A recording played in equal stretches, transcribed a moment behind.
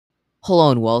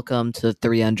Hello and welcome to the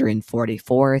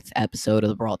 344th episode of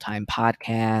the Brawl Time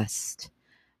Podcast.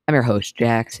 I'm your host,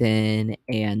 Jackson,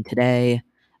 and today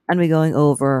I'm going to be going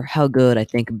over how good I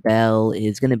think Belle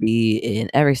is going to be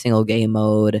in every single game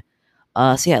mode.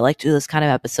 I like to do this kind of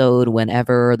episode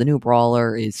whenever the new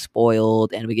brawler is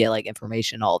spoiled and we get like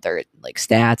information, all their like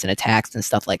stats and attacks and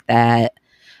stuff like that.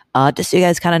 Just so you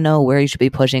guys kind of know where you should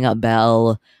be pushing up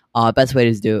Belle, best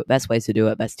ways to do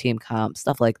it, best team comp,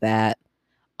 stuff like that.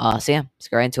 Let's get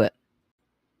right into it.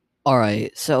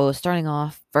 Alright, so starting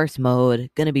off, first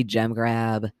mode, gonna be Gem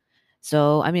Grab.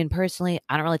 Personally,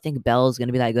 I don't really think Belle's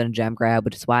gonna be that good in Gem Grab,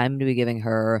 which is why I'm gonna be giving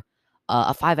her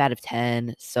a 5 out of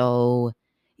 10.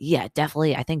 Yeah,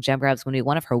 definitely, I think Gem Grab's gonna be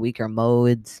one of her weaker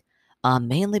modes.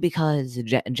 Mainly because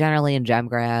generally in Gem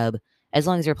Grab, as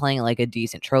long as you're playing like a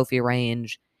decent trophy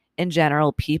range, in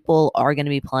general, people are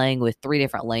gonna be playing with 3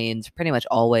 different lanes pretty much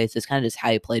always. It's kind of just how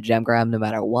you play Gem Grab no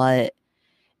matter what.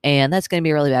 And that's going to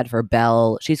be really bad for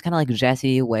Belle. She's kind of like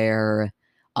Jessie, where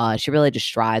she really just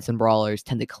strides when brawlers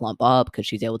tend to clump up because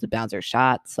she's able to bounce her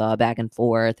shots back and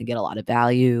forth and get a lot of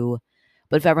value.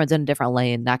 But if everyone's in a different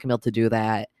lane, not going to be able to do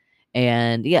that.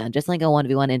 And yeah, just like a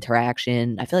 1v1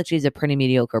 interaction, I feel like she's a pretty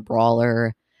mediocre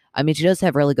brawler. I mean, she does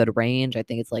have really good range. I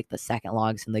think it's like the second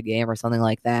longest in the game or something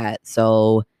like that.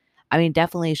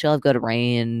 Definitely she'll have good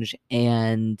range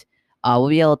and we'll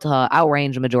be able to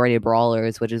outrange the majority of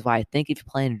brawlers, which is why I think if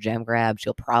you're playing Gem Grab,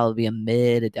 she'll probably be a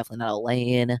mid, definitely not a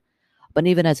lane. But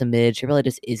even as a mid, she really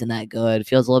just isn't that good.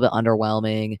 Feels a little bit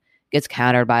underwhelming. Gets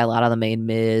countered by a lot of the main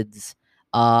mids.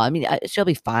 She'll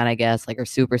be fine, I guess. Like her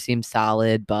super seems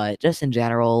solid, but just in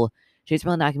general, she's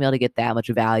really not gonna be able to get that much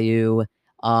value.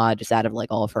 Just out of like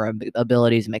all of her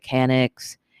abilities and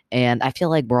mechanics. And I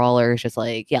feel like brawlers, just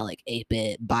like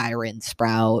 8-Bit, Byron,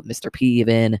 Sprout, Mr. P,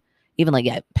 even like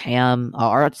Pam,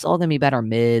 are it's all gonna be better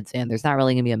mids, and there's not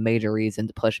really gonna be a major reason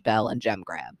to push Belle and Gem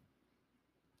Grab.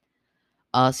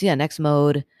 Next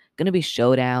mode gonna be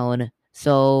Showdown.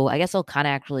 So I guess I'll kind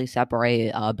of actually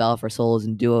separate Belle for solos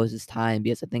and duos this time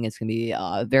because I think it's gonna be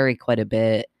vary quite a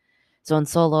bit. So in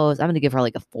solos, I'm gonna give her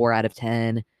like a 4 out of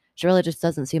 10. She really just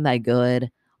doesn't seem that good.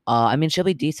 She'll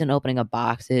be decent opening up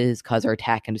boxes because her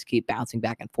attack can just keep bouncing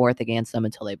back and forth against them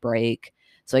until they break.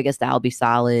 So I guess that'll be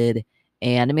solid.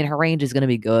 And her range is going to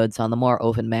be good. So on the more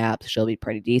open maps, she'll be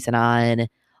pretty decent on.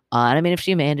 If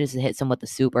she manages to hit someone with the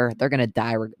super, they're going to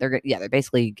die. They're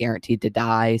basically guaranteed to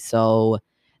die. So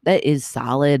that is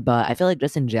solid. But I feel like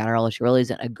just in general, she really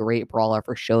isn't a great brawler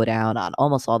for Showdown on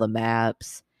almost all the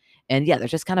maps. And yeah,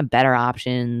 there's just kind of better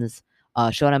options.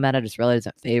 Showdown meta just really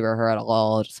doesn't favor her at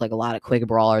all. Just like a lot of quick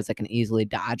brawlers that can easily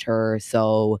dodge her.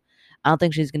 So I don't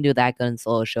think she's going to do that good in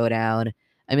solo Showdown.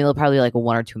 There'll probably be like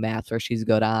 1 or 2 maps where she's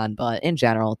good on, but in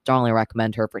general, don't really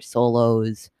recommend her for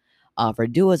solos. For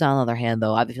duos, on the other hand,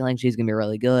 though, I have a feeling she's going to be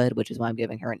really good, which is why I'm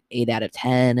giving her an 8 out of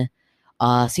 10.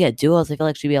 Duos, I feel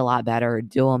like she'd be a lot better.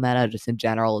 Duo meta, just in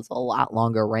general, is a lot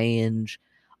longer range.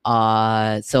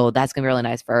 So that's going to be really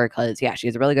nice for her because, yeah, she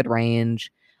has a really good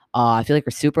range. I feel like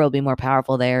her super will be more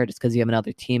powerful there just because you have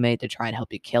another teammate to try and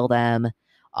help you kill them,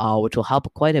 which will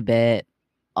help quite a bit.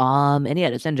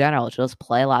 Just in general, she'll just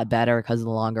play a lot better because of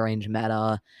the longer range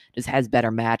meta. Just has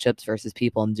better matchups versus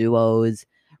people in duos.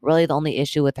 Really, the only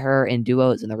issue with her in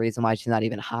duos and the reason why she's not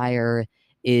even higher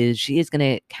is she is going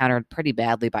to get countered pretty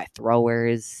badly by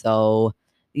throwers. So,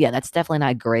 yeah, that's definitely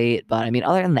not great. But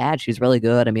other than that, she's really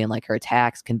good. Like her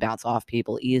attacks can bounce off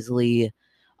people easily.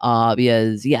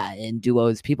 Because yeah, in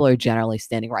duos, people are generally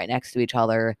standing right next to each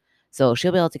other. So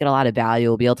she'll be able to get a lot of value.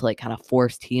 Will be able to like kind of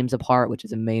force teams apart, which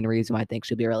is a main reason why I think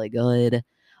she'll be really good.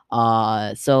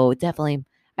 So definitely,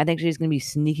 I think she's gonna be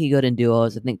sneaky good in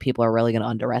duos. I think people are really gonna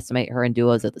underestimate her in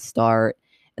duos at the start,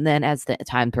 and then as the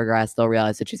time progresses, they'll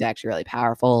realize that she's actually really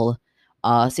powerful.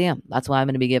 That's why I'm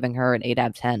gonna be giving her an 8 out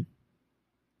of 10.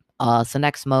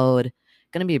 Next mode,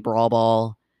 gonna be Brawl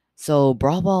Ball. So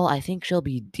Brawl Ball, I think she'll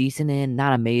be decent in,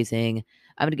 not amazing.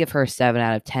 I'm gonna give her a 7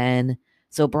 out of 10.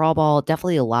 So Brawl Ball,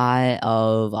 definitely a lot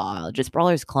of just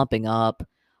brawlers clumping up.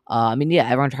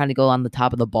 Everyone trying to go on the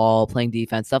top of the ball, playing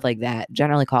defense, stuff like that,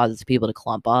 generally causes people to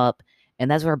clump up,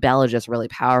 and that's where Belle is just really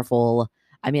powerful.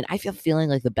 I feel feeling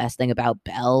like the best thing about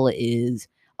Belle is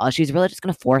she's really just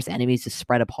gonna force enemies to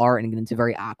spread apart and get into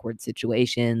very awkward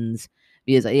situations.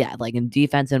 Because yeah, like in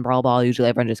defense and Brawl Ball, usually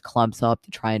everyone just clumps up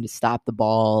to try and just stop the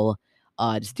ball,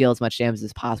 just deal as much damage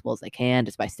as possible as they can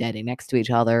just by standing next to each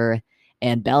other.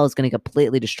 And Belle is going to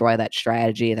completely destroy that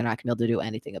strategy. They're not going to be able to do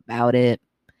anything about it.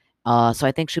 So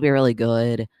I think she'll be really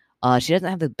good. She doesn't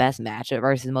have the best matchup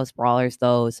versus most brawlers,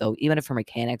 though. So even if her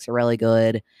mechanics are really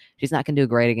good, she's not going to do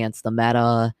great against the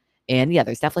meta. And yeah,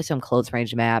 there's definitely some close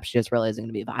range maps she just really isn't going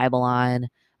to be viable on.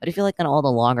 But I feel like on all the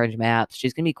long range maps,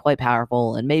 she's going to be quite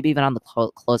powerful, and maybe even on the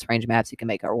close range maps, you can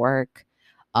make her work.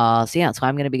 So yeah, so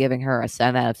I'm going to be giving her a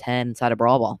 7 out of 10 inside of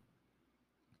Brawl Ball.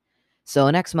 So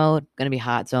next mode, going to be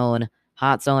Hot Zone.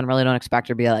 Hot Zone, really don't expect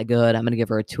her to be that good. I'm going to give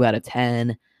her a 2 out of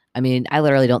 10. I mean, I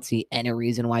literally don't see any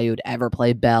reason why you would ever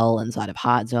play Belle inside of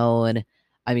Hot Zone.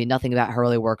 I mean, nothing about her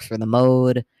really works for the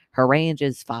mode. Her range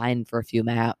is fine for a few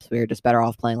maps. We're just better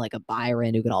off playing like a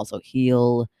Byron who can also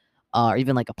heal, or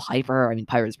even like a Piper. I mean,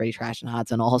 Piper's pretty trash in Hot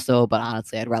Zone also, but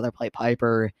honestly, I'd rather play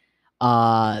Piper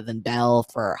than Belle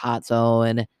for Hot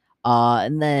Zone.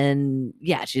 And then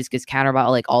yeah, she just gets countered by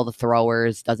like all the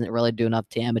throwers, doesn't really do enough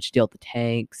damage to deal with the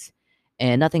tanks.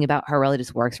 And nothing about her really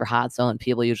just works for Hot Zone.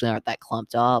 People usually aren't that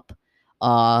clumped up.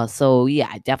 So yeah,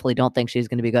 I definitely don't think she's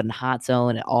gonna be good in Hot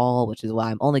Zone at all, which is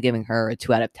why I'm only giving her a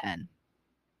 2 out of 10.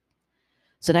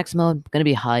 So next mode, gonna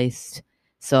be Heist.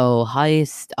 So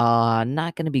Heist,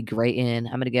 not gonna be great in.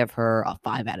 I'm gonna give her a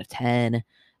 5 out of 10.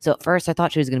 So at first I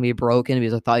thought she was gonna be broken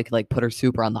because I thought you could like put her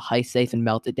super on the heist safe and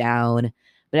melt it down.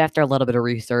 But after a little bit of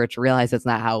research, I realized that's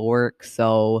not how it works.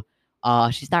 So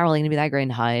she's not really gonna be that great in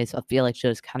Heist. I feel like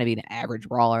she'll just kind of be an average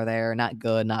brawler there. Not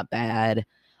good, not bad.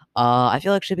 I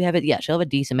feel like she'll have a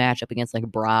decent matchup against like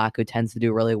Brock, who tends to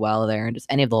do really well there, and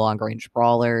just any of the long range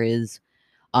brawlers.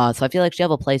 So I feel like she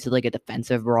have a place as like a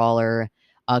defensive brawler,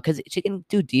 because she can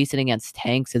do decent against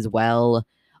tanks as well.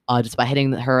 Just by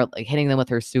hitting them with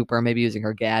her super, maybe using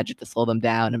her gadget to slow them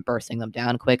down and bursting them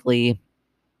down quickly.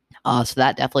 So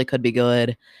that definitely could be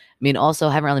good. I mean, also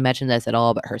haven't really mentioned this at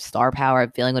all, but her star power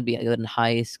I'm feeling would be good in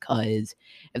heist because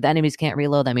if the enemies can't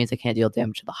reload, that means they can't deal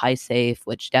damage to the heist safe,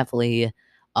 which definitely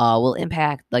will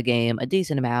impact the game a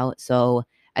decent amount. So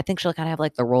I think she'll kind of have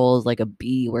like the roles like a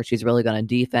B where she's really good on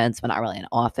defense, but not really on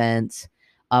offense.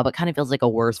 But kind of feels like a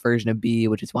worse version of B,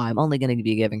 which is why I'm only going to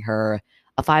be giving her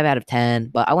a 5 out of 10.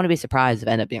 But I wouldn't be surprised if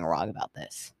I end up being wrong about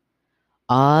this.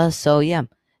 So yeah,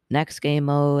 next game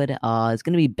mode is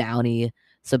gonna be Bounty.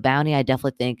 So Bounty, I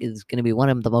definitely think is gonna be one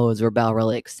of the modes where Belle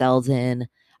really excels in.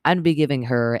 I'm gonna be giving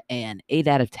her an 8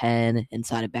 out of 10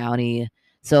 inside of Bounty.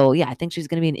 So yeah, I think she's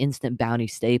gonna be an instant Bounty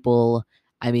staple.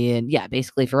 I mean, yeah,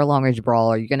 basically for a long range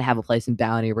brawler, you're gonna have a place in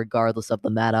Bounty regardless of the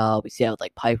meta. We see it with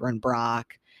like Piper and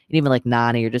Brock, and even like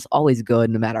Nani, you're just always good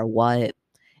no matter what.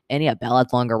 And yeah, Belle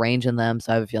has longer range in them,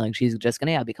 so I have a feeling she's just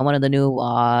gonna become one of the new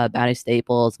bounty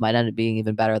staples. Might end up being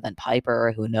even better than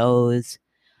Piper. Who knows?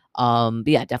 But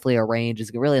yeah, definitely her range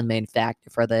is really the main factor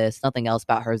for this. Nothing else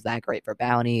about her is that great for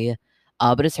bounty.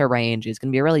 But it's her range is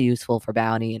going to be really useful for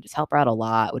bounty and just help her out a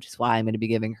lot, which is why I'm going to be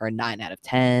giving her a 9 out of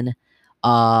 10.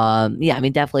 Yeah, I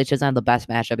mean, definitely she doesn't have the best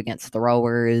matchup against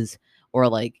throwers or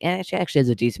like, she actually has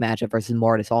a decent matchup versus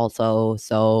Mortis also.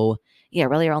 So yeah,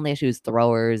 really her only issue is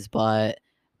throwers, but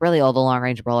really all the long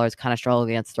range brawlers kind of struggle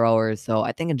against throwers. So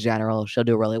I think in general she'll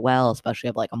do really well, especially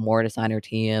if like a Mortis on her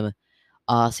team.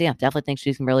 So yeah, definitely think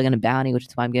she's really going to bounty, which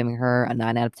is why I'm giving her a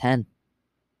 9 out of 10.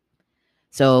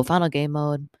 So final game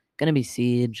mode, gonna be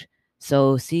Siege.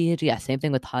 So Siege, yeah, same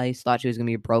thing with Heist. Thought she was gonna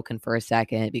be broken for a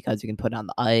second because you can put it on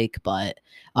the Ike, but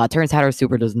turns out her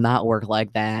super does not work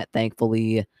like that,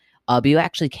 thankfully. But you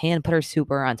actually can put her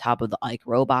super on top of the Ike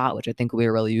robot, which I think will be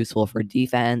really useful for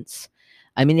defense.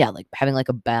 I mean, yeah, like having like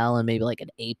a Bell and maybe like an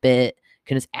 8-bit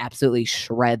can just absolutely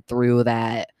shred through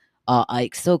that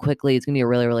Ike so quickly. It's gonna be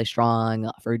really, really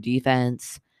strong for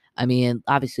defense. I mean,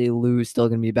 obviously Lou's still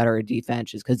going to be better at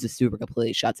defense just because the super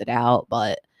completely shuts it out.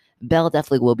 But Bell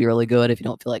definitely will be really good if you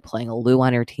don't feel like playing a Lou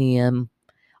on your team.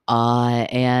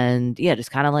 And yeah, just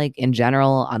kind of like in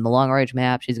general on the long range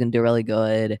map, she's going to do really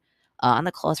good. On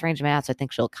the close range maps, I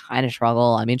think she'll kind of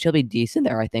struggle. I mean, she'll be decent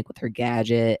there, I think, with her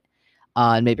gadget,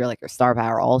 and maybe like her star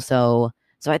power also.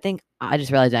 So I think I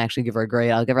just realized I actually give her a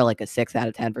grade. I'll give her like a 6 out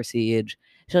of 10 for Siege.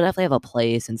 She'll definitely have a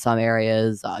place in some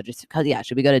areas, just because, yeah,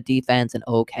 she'll be good at defense and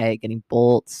okay getting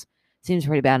bolts. Seems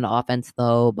pretty bad in offense,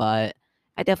 though, but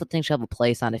I definitely think she'll have a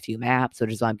place on a few maps,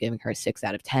 which is why I'm giving her a 6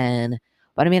 out of 10.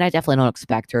 But I mean, I definitely don't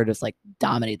expect her to just like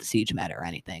dominate the Siege meta or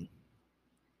anything.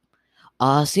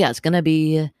 So yeah, it's gonna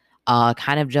be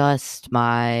kind of just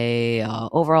my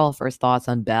overall first thoughts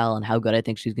on Belle and how good I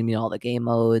think she's gonna be in all the game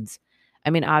modes. I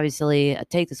mean, obviously,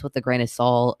 take this with a grain of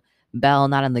salt. Belle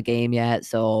not in the game yet,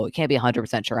 so can't be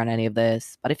 100% sure on any of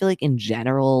this. But I feel like in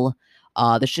general,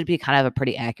 this should be kind of a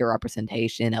pretty accurate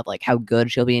representation of like how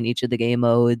good she'll be in each of the game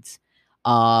modes.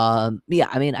 Yeah,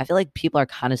 I mean, I feel like people are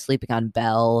kind of sleeping on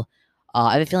Belle.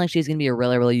 I have a feeling she's going to be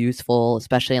really, really useful,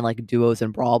 especially in like duos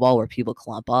and Brawl Ball where people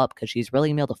clump up because she's really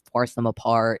going to be able to force them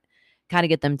apart, kind of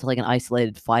get them to like an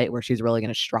isolated fight where she's really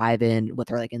going to strive in with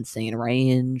her like insane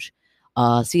range.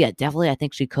 So yeah, definitely I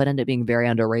think she could end up being very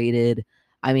underrated.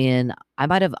 I mean, I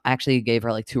might have actually gave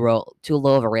her like too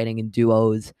low of a rating in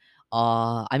duos.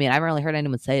 I mean, I haven't really heard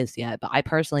anyone say this yet, but I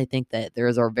personally think that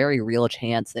there's a very real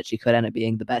chance that she could end up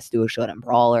being the best duo shonen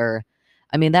brawler.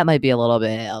 I mean, that might be a little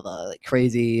bit of a like,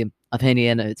 crazy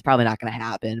opinion. It's probably not going to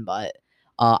happen, but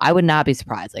I would not be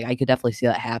surprised. Like, I could definitely see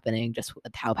that happening just with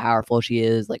how powerful she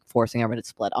is, like forcing everyone to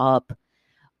split up.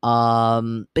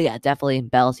 But yeah, definitely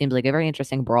Belle seems like a very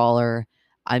interesting brawler.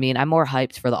 I mean, I'm more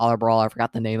hyped for the other brawler. I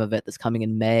forgot the name of it. That's coming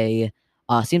in May.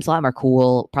 Seems a lot more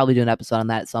cool. Probably do an episode on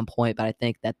that at some point. But I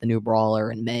think that the new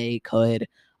brawler in May could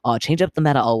change up the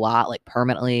meta a lot, like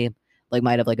permanently. Like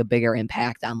might have like a bigger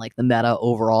impact on like the meta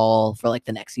overall for like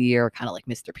the next year, kind of like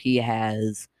Mr. P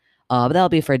has. But that'll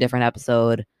be for a different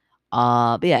episode.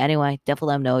 But yeah, anyway,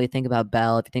 definitely let me know what you think about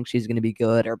Belle. If you think she's going to be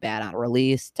good or bad on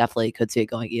release, definitely could see it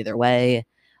going either way.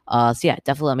 So yeah,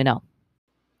 definitely let me know.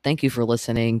 Thank you for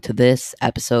listening to this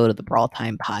episode of the Brawl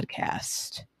Time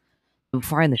podcast.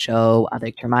 Before I end the show, I'd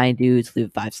like to remind you to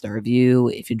leave a 5-star review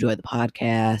if you enjoy the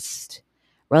podcast.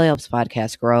 Really helps the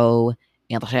podcast grow,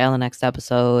 and I'll share on the next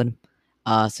episode.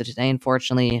 So today,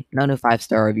 unfortunately, no new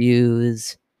 5-star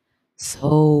reviews.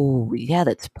 So yeah,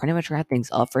 that's pretty much wrap things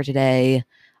up for today.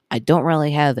 I don't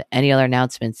really have any other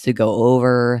announcements to go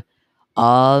over.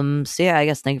 So yeah, I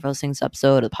guess thank you for listening to this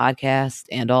episode of the podcast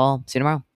and all. See you tomorrow.